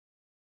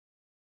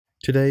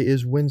Today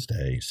is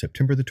Wednesday,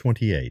 September the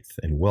 28th,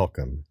 and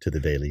welcome to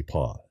the Daily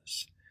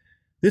Pause.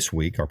 This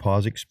week, our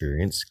pause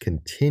experience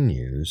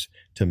continues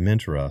to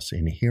mentor us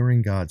in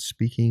hearing God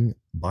speaking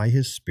by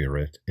His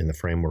Spirit in the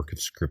framework of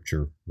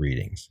Scripture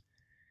readings.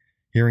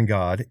 Hearing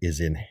God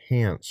is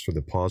enhanced through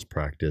the pause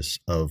practice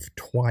of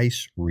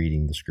twice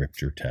reading the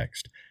Scripture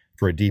text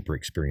for a deeper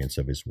experience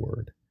of His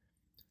Word.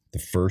 The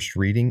first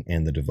reading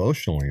and the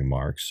devotional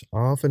remarks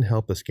often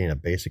help us gain a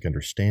basic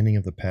understanding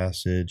of the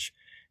passage,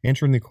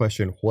 answering the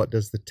question, what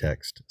does the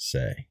text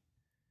say?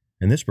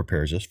 And this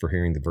prepares us for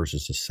hearing the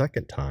verses a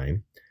second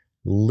time,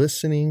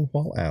 listening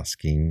while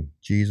asking,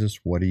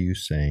 Jesus, what are you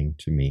saying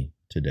to me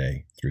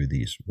today through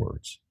these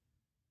words?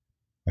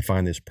 I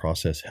find this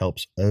process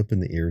helps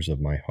open the ears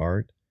of my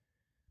heart,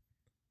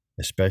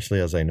 especially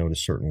as I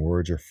notice certain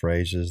words or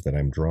phrases that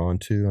I'm drawn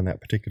to on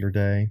that particular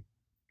day.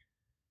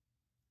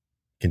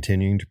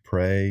 Continuing to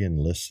pray and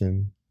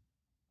listen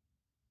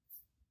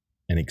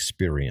and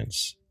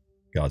experience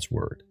God's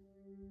Word.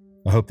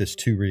 I hope this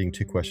 2 reading,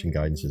 2 question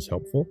guidance is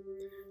helpful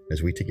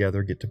as we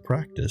together get to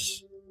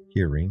practice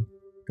hearing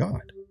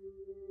God.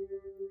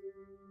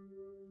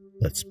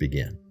 Let's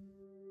begin.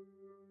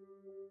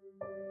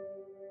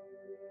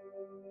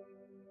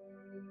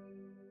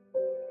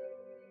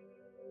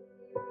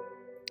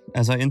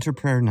 As I enter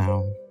prayer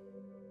now,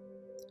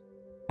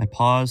 I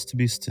pause to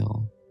be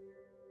still,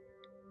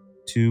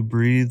 to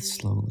breathe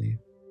slowly,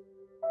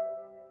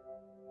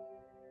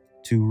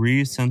 to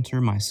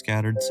recenter my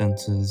scattered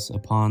senses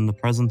upon the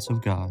presence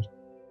of God,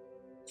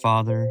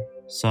 Father,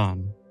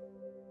 Son,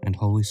 and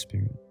Holy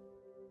Spirit.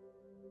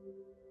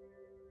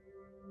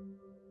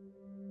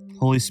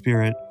 Holy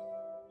Spirit,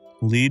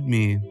 lead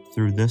me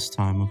through this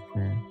time of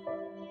prayer.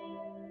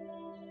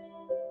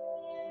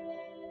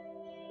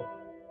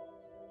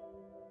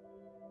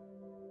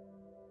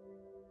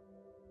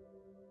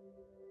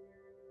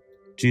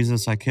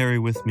 Jesus, I carry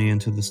with me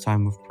into this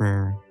time of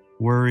prayer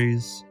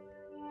worries,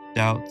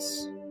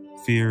 doubts,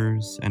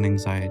 fears, and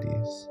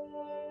anxieties.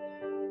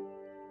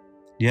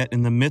 Yet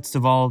in the midst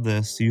of all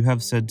this, you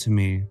have said to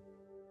me,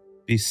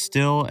 "Be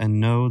still and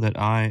know that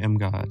I am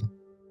God."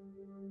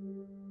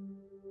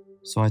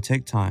 So I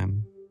take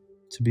time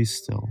to be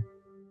still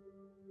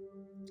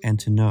and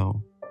to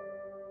know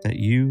that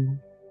you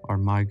are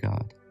my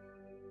God.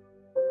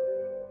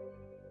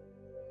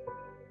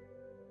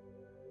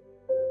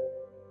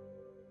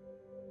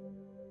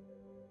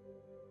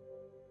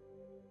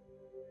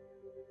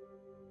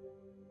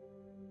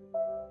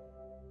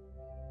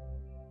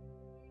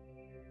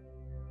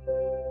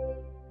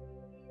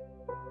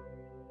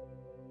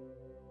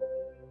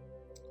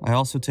 I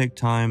also take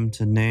time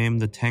to name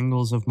the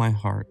tangles of my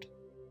heart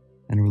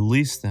and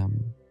release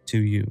them to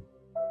you.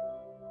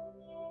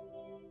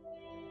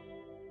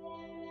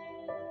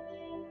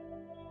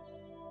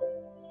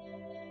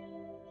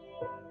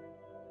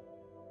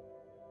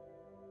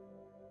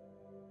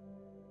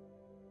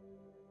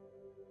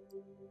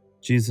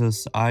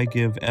 Jesus, I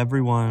give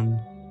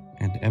everyone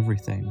and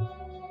everything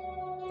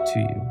to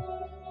you.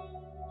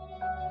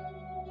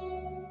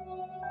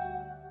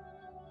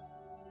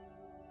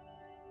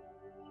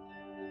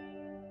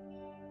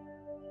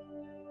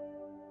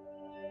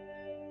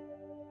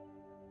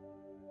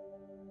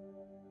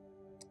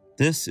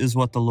 This is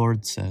what the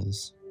Lord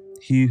says,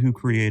 He who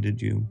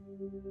created you.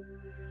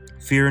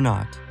 Fear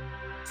not,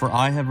 for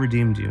I have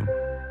redeemed you.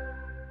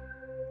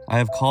 I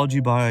have called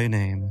you by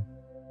name.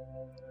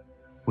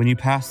 When you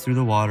pass through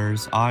the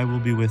waters, I will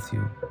be with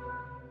you.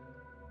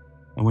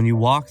 And when you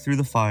walk through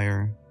the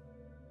fire,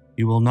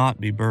 you will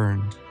not be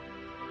burned.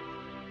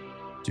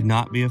 Do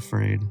not be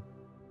afraid,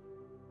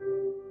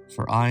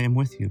 for I am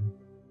with you.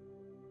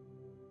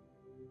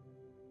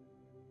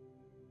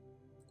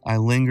 I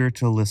linger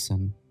to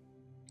listen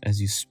as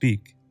you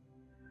speak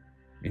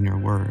in your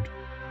word.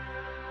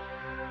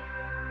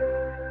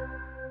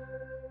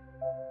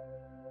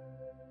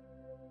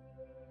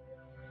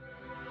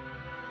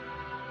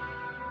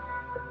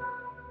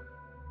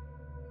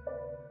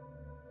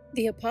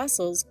 The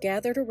apostles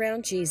gathered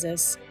around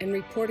Jesus and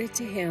reported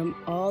to him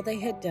all they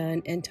had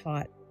done and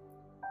taught.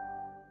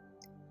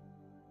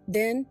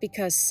 Then,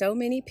 because so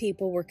many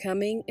people were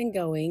coming and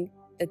going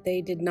that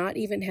they did not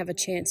even have a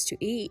chance to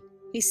eat,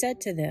 he said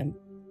to them,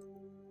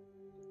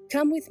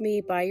 "Come with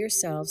me by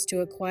yourselves to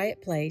a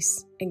quiet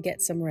place and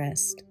get some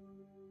rest."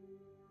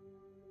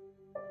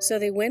 So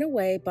they went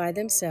away by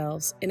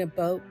themselves in a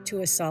boat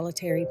to a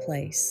solitary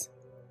place.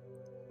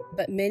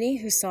 But many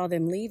who saw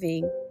them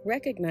leaving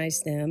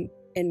recognized them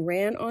and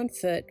ran on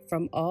foot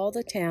from all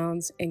the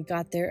towns and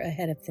got there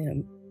ahead of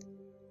them.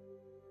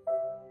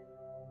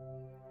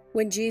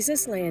 When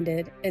Jesus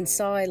landed and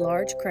saw a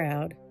large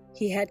crowd,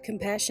 he had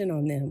compassion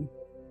on them,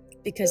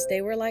 because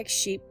they were like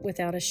sheep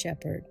without a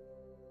shepherd.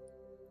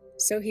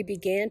 So he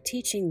began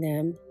teaching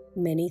them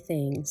many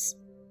things.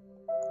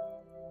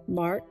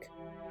 Mark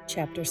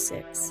chapter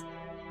 6.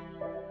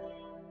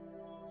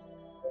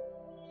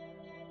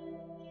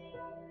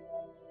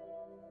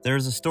 There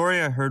is a story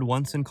I heard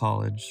once in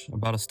college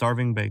about a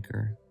starving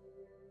baker.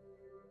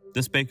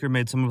 This baker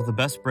made some of the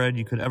best bread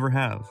you could ever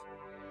have.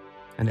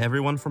 and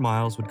everyone for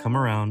miles would come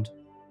around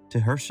to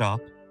her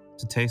shop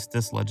to taste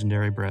this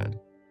legendary bread.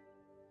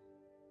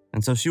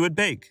 And so she would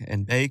bake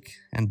and bake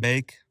and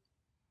bake,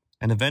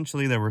 and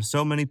eventually there were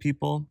so many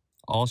people,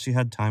 all she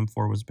had time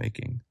for was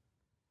baking.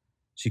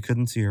 She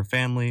couldn't see her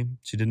family,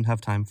 she didn't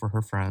have time for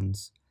her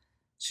friends,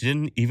 she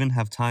didn't even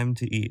have time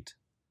to eat.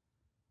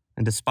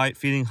 And despite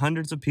feeding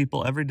hundreds of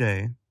people every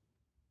day,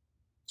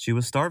 she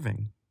was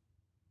starving.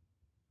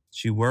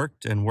 She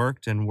worked and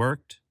worked and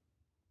worked,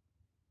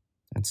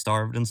 and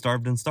starved and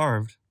starved and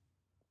starved,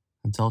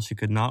 until she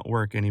could not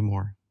work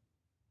anymore.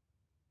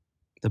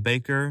 The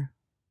baker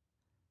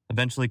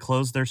eventually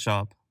closed their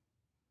shop,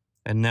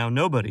 and now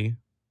nobody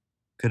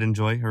could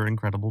enjoy her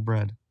incredible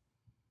bread.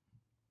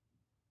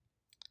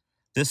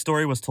 This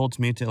story was told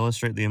to me to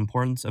illustrate the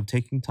importance of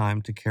taking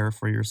time to care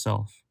for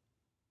yourself.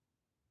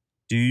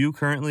 Do you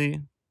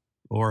currently,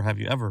 or have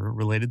you ever,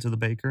 related to the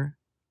baker?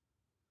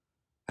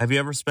 Have you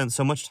ever spent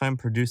so much time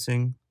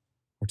producing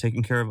or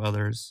taking care of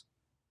others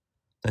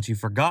that you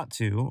forgot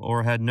to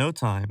or had no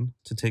time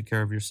to take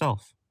care of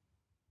yourself?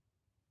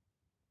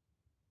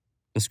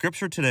 The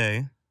scripture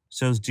today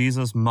shows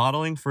Jesus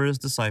modeling for his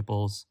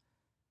disciples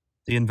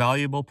the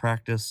invaluable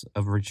practice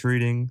of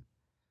retreating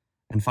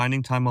and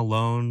finding time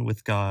alone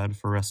with God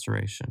for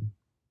restoration.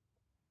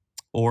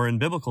 Or in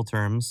biblical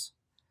terms,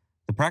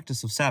 the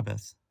practice of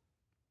Sabbath.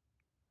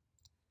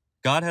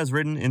 God has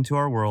written into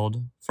our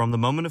world from the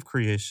moment of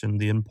creation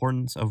the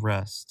importance of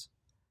rest.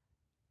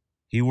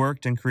 He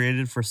worked and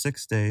created for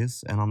 6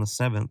 days, and on the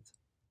seventh,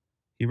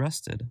 he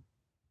rested.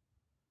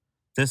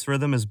 This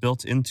rhythm is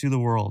built into the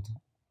world.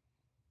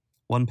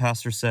 One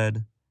pastor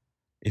said,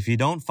 "If you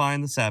don't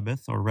find the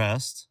Sabbath or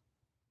rest,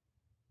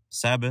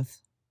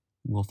 Sabbath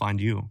will find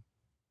you."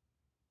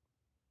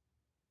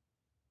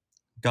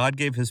 God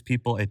gave his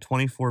people a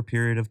 24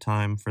 period of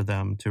time for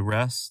them to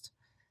rest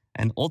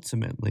and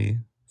ultimately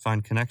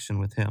find connection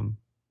with him.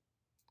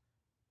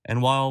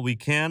 And while we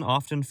can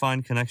often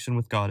find connection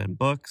with God in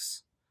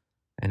books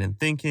and in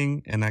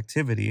thinking and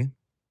activity,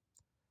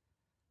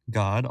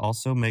 God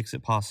also makes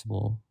it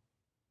possible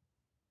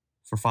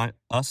for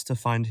us to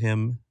find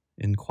him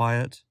in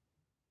quiet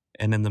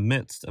and in the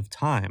midst of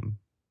time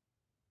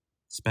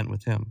spent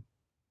with him.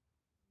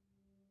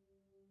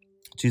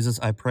 Jesus,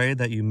 I pray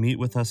that you meet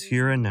with us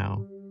here and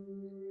now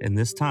in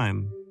this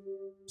time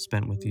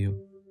spent with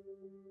you.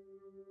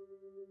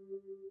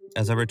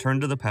 As I return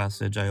to the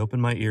passage, I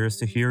open my ears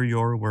to hear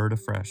your word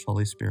afresh,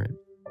 Holy Spirit.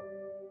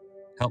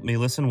 Help me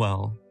listen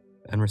well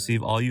and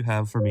receive all you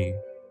have for me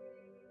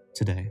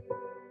today.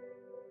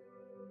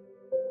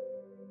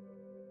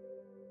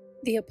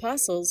 The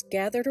apostles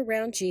gathered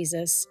around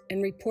Jesus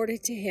and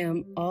reported to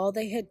him all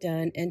they had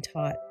done and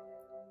taught.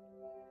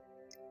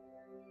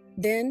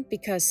 Then,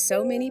 because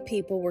so many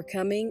people were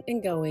coming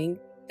and going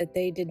that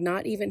they did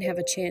not even have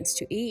a chance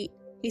to eat,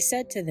 he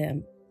said to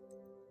them,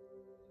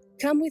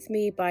 "Come with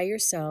me by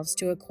yourselves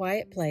to a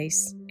quiet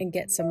place and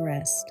get some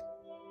rest."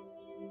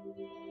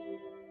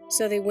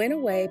 So they went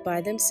away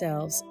by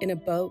themselves in a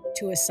boat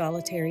to a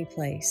solitary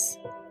place.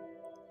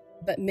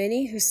 But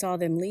many who saw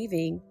them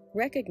leaving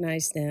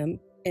recognized them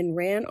and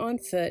ran on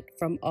foot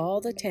from all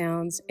the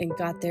towns and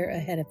got there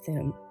ahead of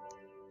them.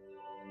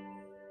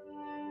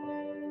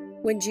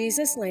 When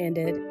Jesus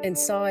landed and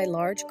saw a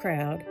large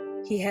crowd,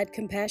 he had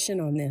compassion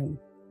on them,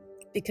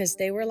 because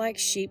they were like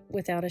sheep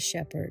without a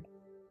shepherd.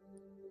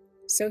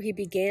 So he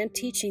began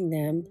teaching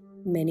them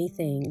many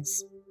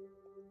things.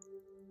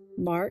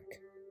 Mark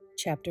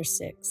chapter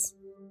 6.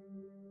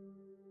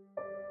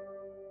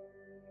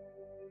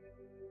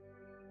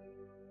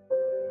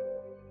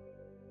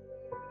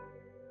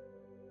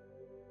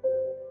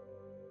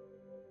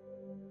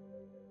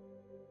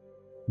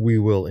 We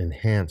will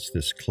enhance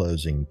this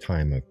closing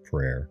time of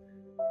prayer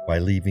by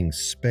leaving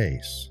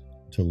space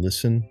to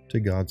listen to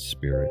God's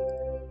Spirit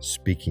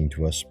speaking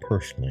to us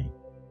personally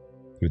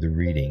through the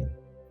reading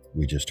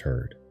we just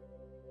heard.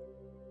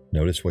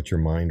 Notice what your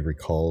mind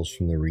recalls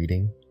from the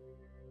reading,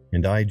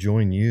 and I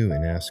join you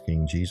in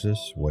asking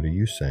Jesus, what are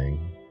you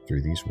saying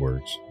through these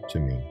words to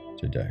me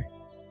today?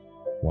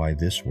 Why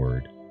this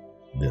word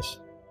this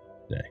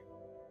day?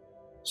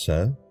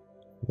 So,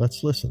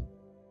 let's listen.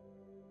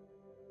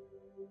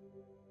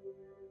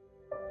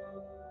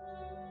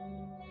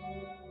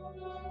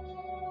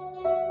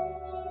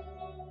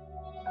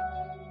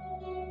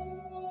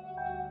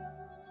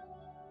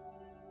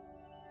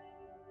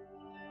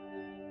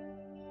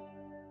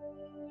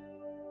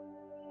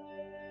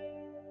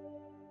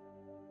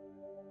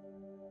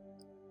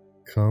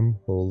 Come,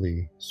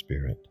 Holy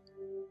Spirit,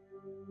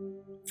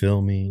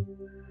 fill me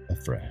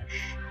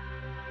afresh.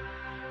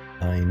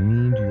 I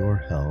need your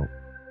help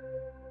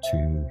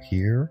to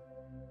hear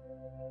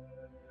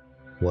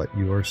what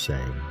you are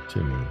saying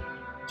to me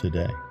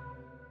today.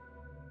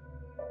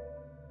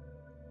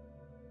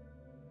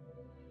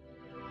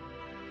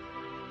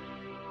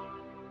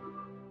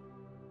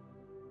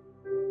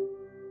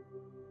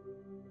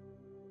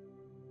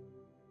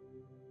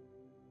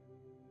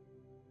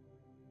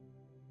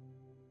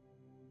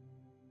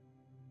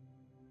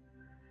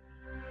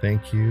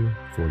 Thank you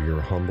for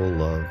your humble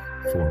love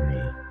for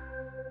me.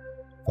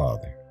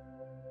 Father.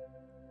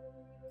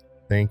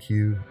 Thank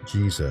you,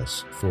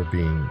 Jesus, for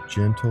being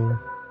gentle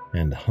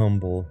and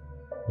humble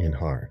in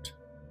heart.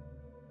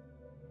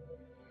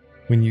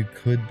 When you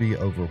could be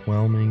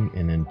overwhelming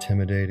and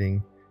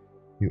intimidating,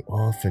 you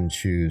often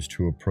choose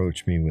to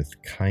approach me with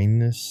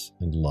kindness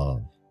and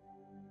love,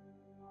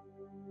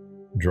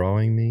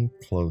 drawing me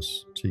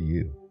close to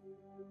you.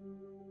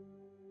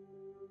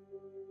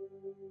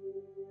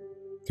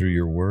 Through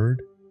your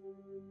word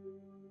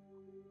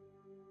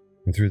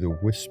and through the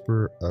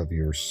whisper of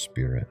your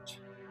Spirit.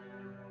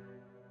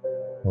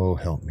 Oh,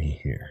 help me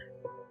hear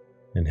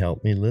and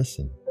help me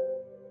listen.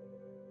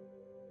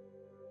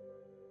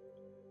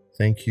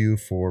 Thank you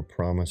for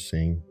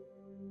promising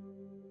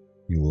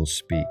you will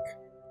speak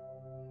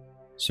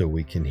so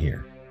we can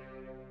hear.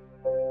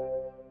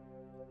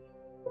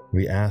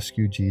 We ask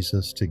you,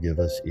 Jesus, to give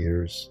us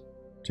ears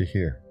to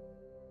hear.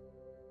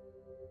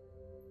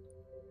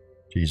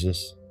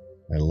 Jesus,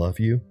 I love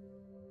you.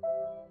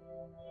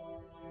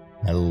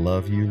 I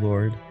love you,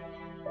 Lord.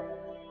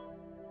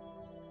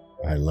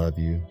 I love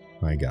you,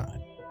 my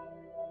God.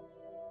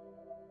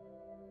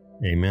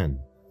 Amen.